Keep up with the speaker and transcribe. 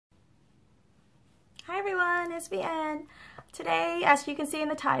everyone, it's VN. Today, as you can see in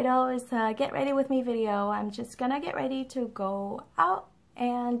the title, is a get ready with me video. I'm just gonna get ready to go out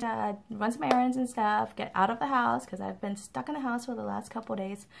and run some errands and stuff, get out of the house because I've been stuck in the house for the last couple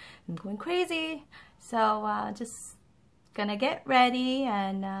days. I'm going crazy. So just gonna get ready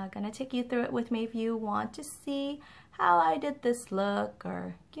and gonna take you through it with me if you want to see how I did this look,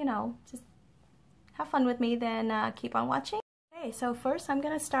 or you know, just have fun with me, then keep on watching. Okay, so first I'm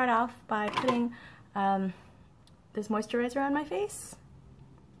gonna start off by putting this moisturizer on my face.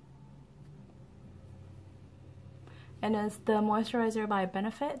 And it's the moisturizer by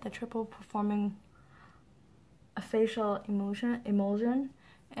Benefit, the triple performing facial emulsion.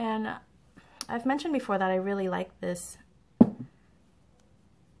 And I've mentioned before that I really like this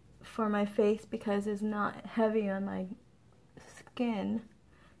for my face because it's not heavy on my skin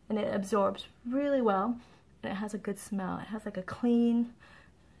and it absorbs really well, and it has a good smell. It has like a clean,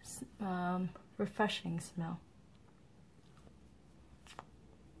 refreshing smell.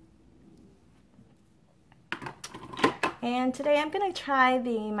 And today I'm going to try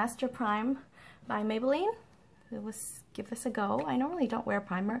the Master Prime by Maybelline. Let's give this a go. I normally don't wear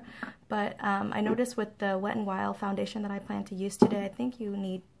primer, but I noticed with the Wet n Wild foundation that I plan to use today, I think you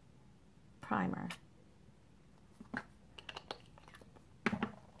need primer.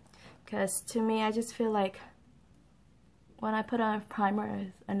 Because to me, I just feel like when I put on primer,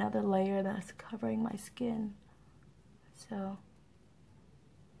 it's another layer that's covering my skin. So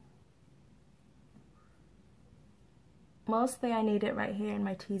mostly I need it right here in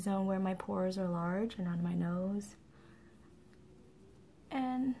my T-zone where my pores are large, and on my nose.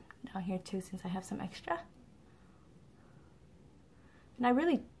 And down here too, since I have some extra. And I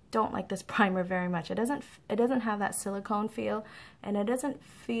really don't like this primer very much. It doesn't have that silicone feel, and it doesn't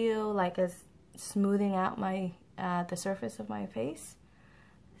feel like it's smoothing out my the surface of my face.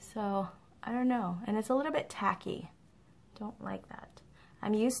 So I don't know, and it's a little bit tacky. Don't like that.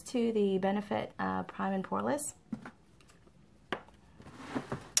 I'm used to the Benefit Prime and Poreless.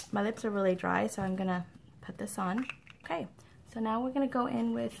 My lips are really dry, so I'm gonna put this on. Okay, so now we're gonna go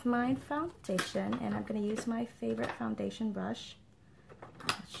in with my foundation, and I'm gonna use my favorite foundation brush.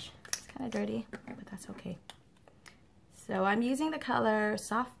 It's kind of dirty, but that's okay. So I'm using the color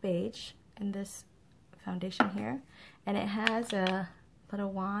Soft Beige in this foundation here, and it has a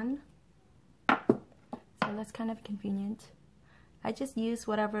little wand, so that's kind of convenient. I just use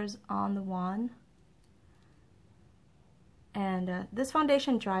whatever's on the wand. And this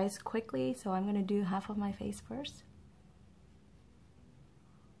foundation dries quickly, so I'm going to do half of my face first.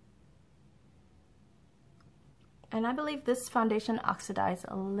 And I believe this foundation oxidized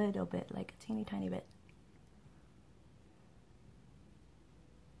a little bit, like a teeny tiny bit.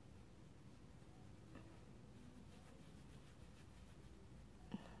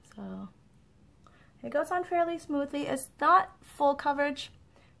 So it goes on fairly smoothly. It's not full coverage.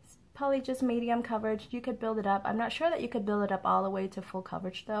 Probably just medium coverage. You could build it up. I'm not sure that you could build it up all the way to full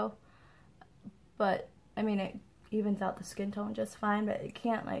coverage though. But I mean, it evens out the skin tone just fine, but it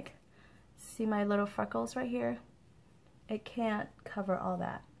can't, like, see my little freckles right here? It can't cover all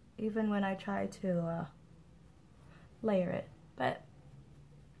that, even when I try to layer it. But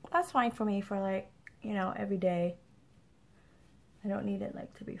that's fine for me for, like, you know, every day. I don't need it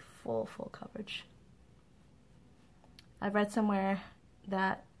like to be full coverage. I've read somewhere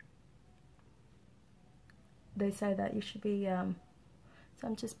that they say that you should be, so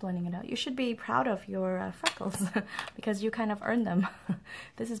I'm just blending it out. You should be proud of your freckles because you kind of earned them.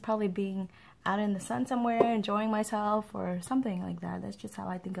 This is probably being out in the sun somewhere, enjoying myself or something like that. That's just how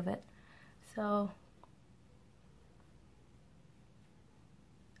I think of it. So,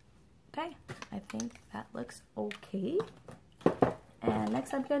 okay, I think that looks okay. And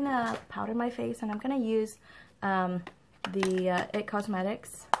next I'm gonna powder my face, and I'm gonna use the It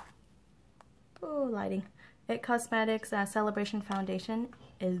Cosmetics, It Cosmetics Celebration Foundation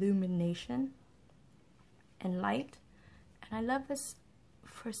Illumination and Light. And I love this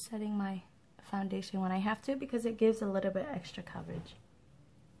for setting my foundation when I have to, because it gives a little bit extra coverage.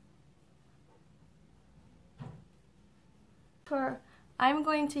 I'm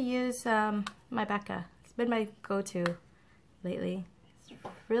going to use my Becca. It's been my go-to lately. It's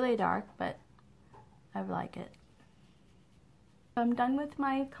really dark, but I like it. I'm done with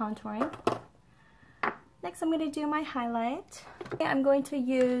my contouring. Next, I'm going to do my highlight. I'm going to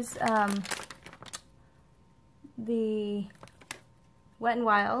use the Wet n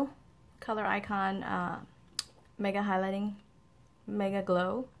Wild Color Icon Mega Highlighting Mega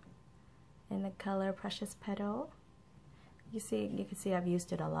Glow in the color Precious Petal. You can see I've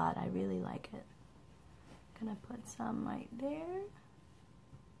used it a lot. I really like it. I'm gonna put some right there.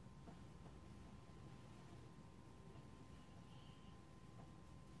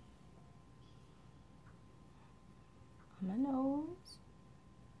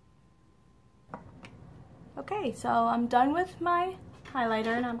 Okay, so I'm done with my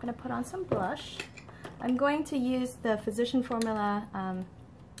highlighter and I'm going to put on some blush. I'm going to use the Physician Formula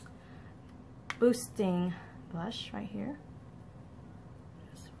Boosting Blush right here.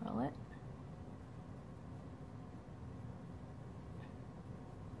 Just swirl it.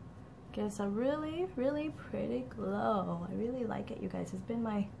 Gives a really, really pretty glow. I really like it, you guys. It's been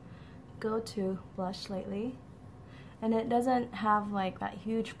my go-to blush lately. And it doesn't have like that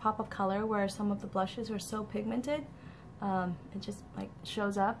huge pop of color where some of the blushes are so pigmented. It just like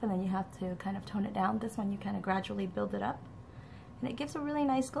shows up and then you have to kind of tone it down. This one you kind of gradually build it up. And it gives a really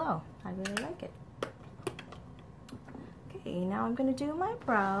nice glow. I really like it. Okay, now I'm going to do my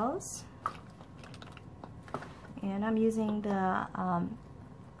brows. And I'm using the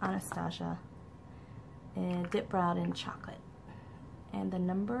Anastasia Dip Brow in Chocolate. And the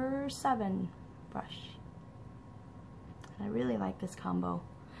number 7 brush. I really like this combo.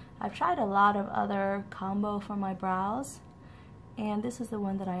 I've tried a lot of other combo for my brows, and this is the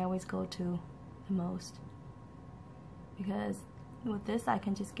one that I always go to the most, because with this I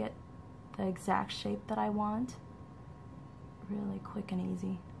can just get the exact shape that I want really quick and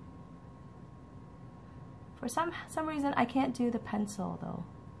easy. For some reason I can't do the pencil though.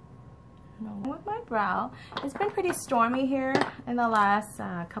 No. With my brow, it's been pretty stormy here in the last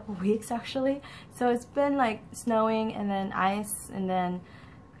couple weeks actually. So it's been like snowing and then ice and then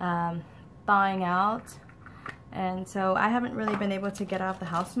thawing out. And so I haven't really been able to get out of the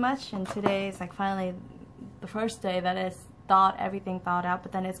house much. And today is like finally the first day that it's everything thawed out.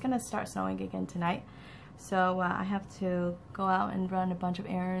 But then it's going to start snowing again tonight. So I have to go out and run a bunch of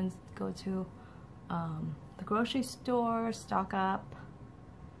errands, go to the grocery store, stock up.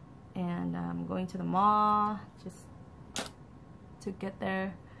 And I'm going to the mall just to get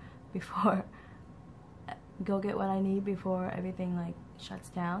there before, go get what I need before everything like shuts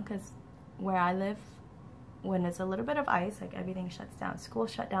down, because where I live, when it's a little bit of ice, like everything shuts down. School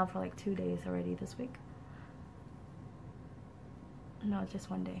shut down for like 2 days already this week. No, just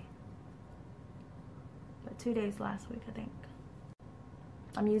 1 day. But 2 days last week, I think.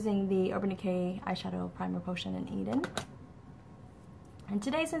 I'm using the Urban Decay Eyeshadow Primer Potion in Eden. And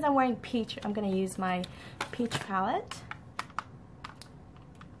today, since I'm wearing peach, I'm going to use my peach palette.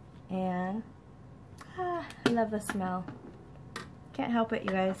 And I love the smell. Can't help it,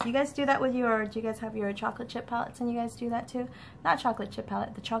 you guys. You guys do that with your, do you guys have your chocolate chip palettes and you guys do that too? Not chocolate chip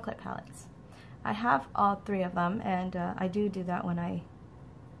palette, the chocolate palettes. I have all 3 of them, and I do that when I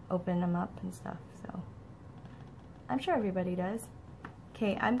open them up and stuff. So I'm sure everybody does.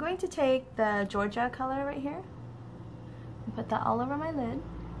 Okay, I'm going to take the Georgia color right here. Put that all over my lid.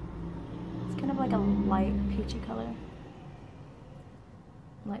 It's kind of like a light peachy color.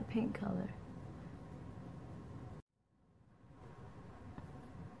 Light pink color.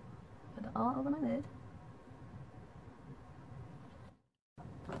 Put it all over my lid.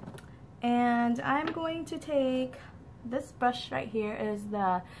 And I'm going to take this brush right here, is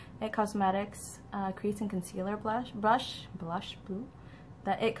the IT Cosmetics Crease and Concealer Blush Blue.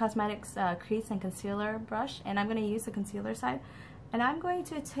 The IT Cosmetics Crease and Concealer brush, and I'm going to use the concealer side. And I'm going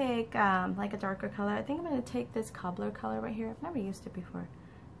to take like a darker color. I think I'm going to take this cobbler color right here. I've never used it before.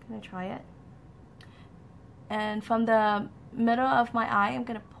 I'm going to try it. And from the middle of my eye, I'm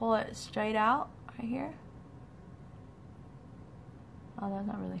going to pull it straight out right here. Oh, that's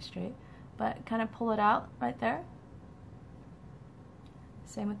not really straight, but kind of pull it out right there.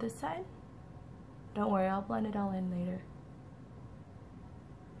 Same with this side. Don't worry, I'll blend it all in later.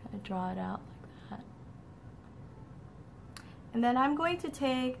 Draw it out like that. And then I'm going to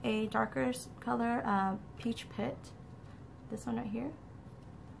take a darker color, Peach Pit, this one right here,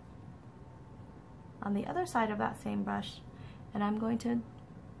 on the other side of that same brush, and I'm going to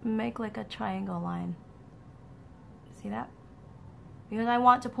make like a triangle line. See that? Because I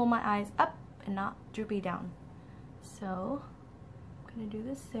want to pull my eyes up and not droopy down. So I'm going to do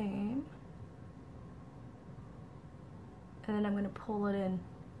the same, and then I'm going to pull it in.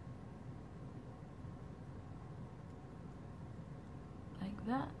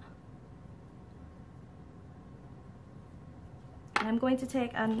 That. And I'm going to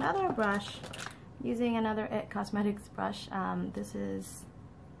take another brush using another IT Cosmetics brush. This is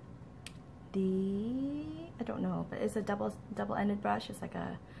the, I don't know, but it's a double-ended brush. It's like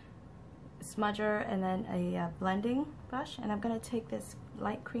a smudger and then a blending brush. And I'm going to take this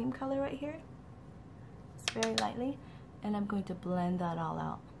light cream color right here, it's very lightly, and I'm going to blend that all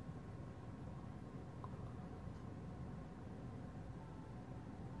out.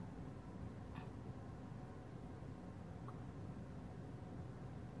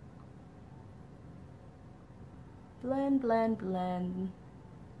 Blend, blend, blend.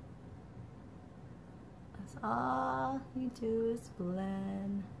 That's all you do is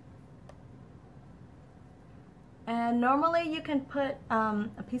blend. And normally you can put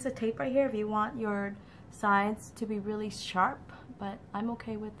a piece of tape right here if you want your sides to be really sharp, but I'm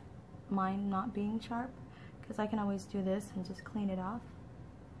okay with mine not being sharp because I can always do this and just clean it off.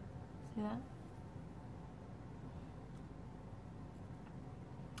 See that?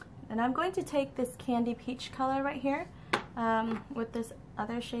 And I'm going to take this candy peach color right here with this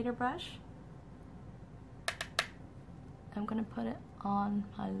other shader brush. I'm going to put it on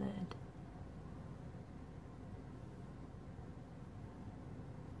my lid.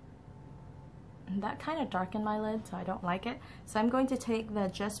 And that kind of darkened my lid, so I don't like it. So I'm going to take the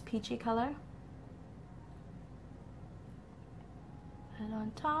Just Peachy color. Put it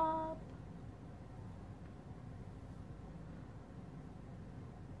on top.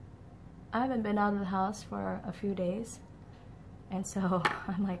 I haven't been out of the house for a few days, and so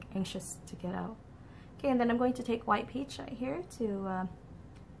I'm like anxious to get out. Okay, and then I'm going to take White Peach right here to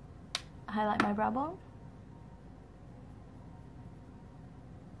highlight my brow bone.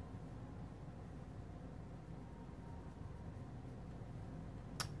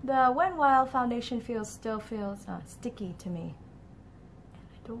 The Wet n Wild foundation still feels sticky to me.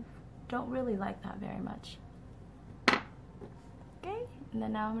 And I don't really like that very much. Okay, and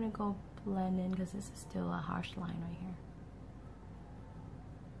then now I'm gonna go blend in because this is still a harsh line right here.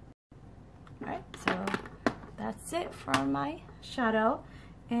 Alright, so that's it for my shadow.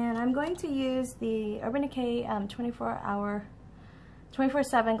 And I'm going to use the Urban Decay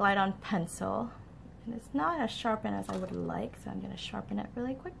 24/7 Glide On Pencil. And it's not as sharpened as I would like, so I'm going to sharpen it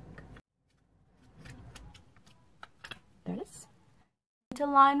really quick. There it is. To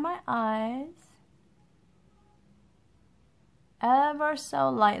line my eyes ever so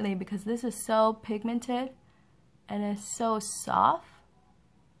lightly because this is so pigmented and it's so soft.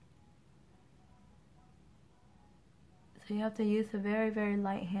 So you have to use a very, very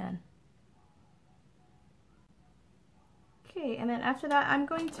light hand. Okay, and then after that, I'm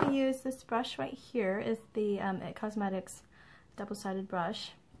going to use this brush right here. Is the IT Cosmetics double-sided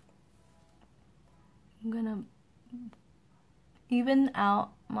brush. I'm gonna even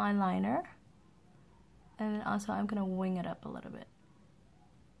out my liner, and then also I'm gonna wing it up a little bit.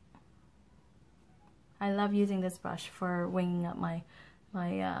 I love using this brush for winging up my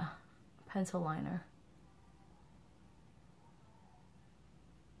pencil liner.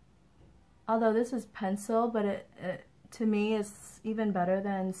 Although this is pencil, but it to me is even better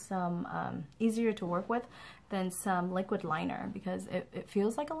than some, easier to work with than some liquid liner because it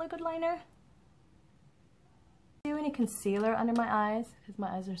feels like a liquid liner. Do any concealer under my eyes because my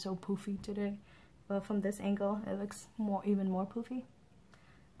eyes are so poofy today, but from this angle it looks even more poofy.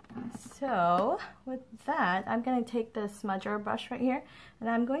 So with that, I'm going to take the smudger brush right here, and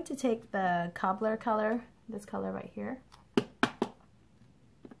I'm going to take the Cobbler color, this color right here.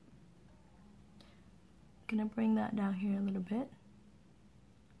 Gonna bring that down here a little bit.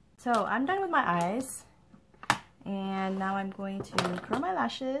 So I'm done with my eyes, and now I'm going to curl my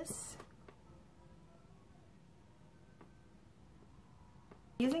lashes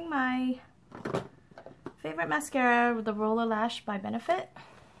using my favorite mascara, the Roller Lash by Benefit.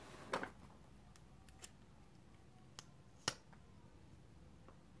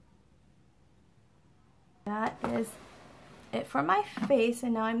 That is it for my face,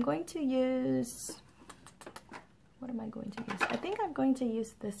 and now I'm going to use, what am I going to use? I think I'm going to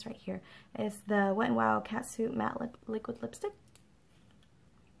use this right here. It's the Wet n Wild Catsuit Matte Liquid Lipstick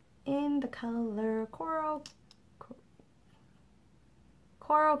in the color Coral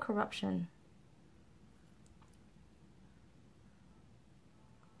Corruption.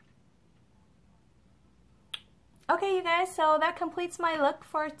 Okay, you guys, so that completes my look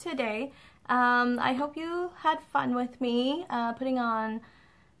for today. I hope you had fun with me putting on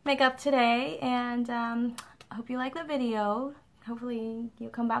makeup today, and I hope you like the video. Hopefully you'll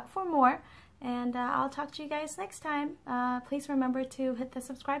come back for more, and I'll talk to you guys next time. Please remember to hit the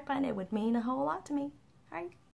subscribe button. It would mean a whole lot to me. Alright.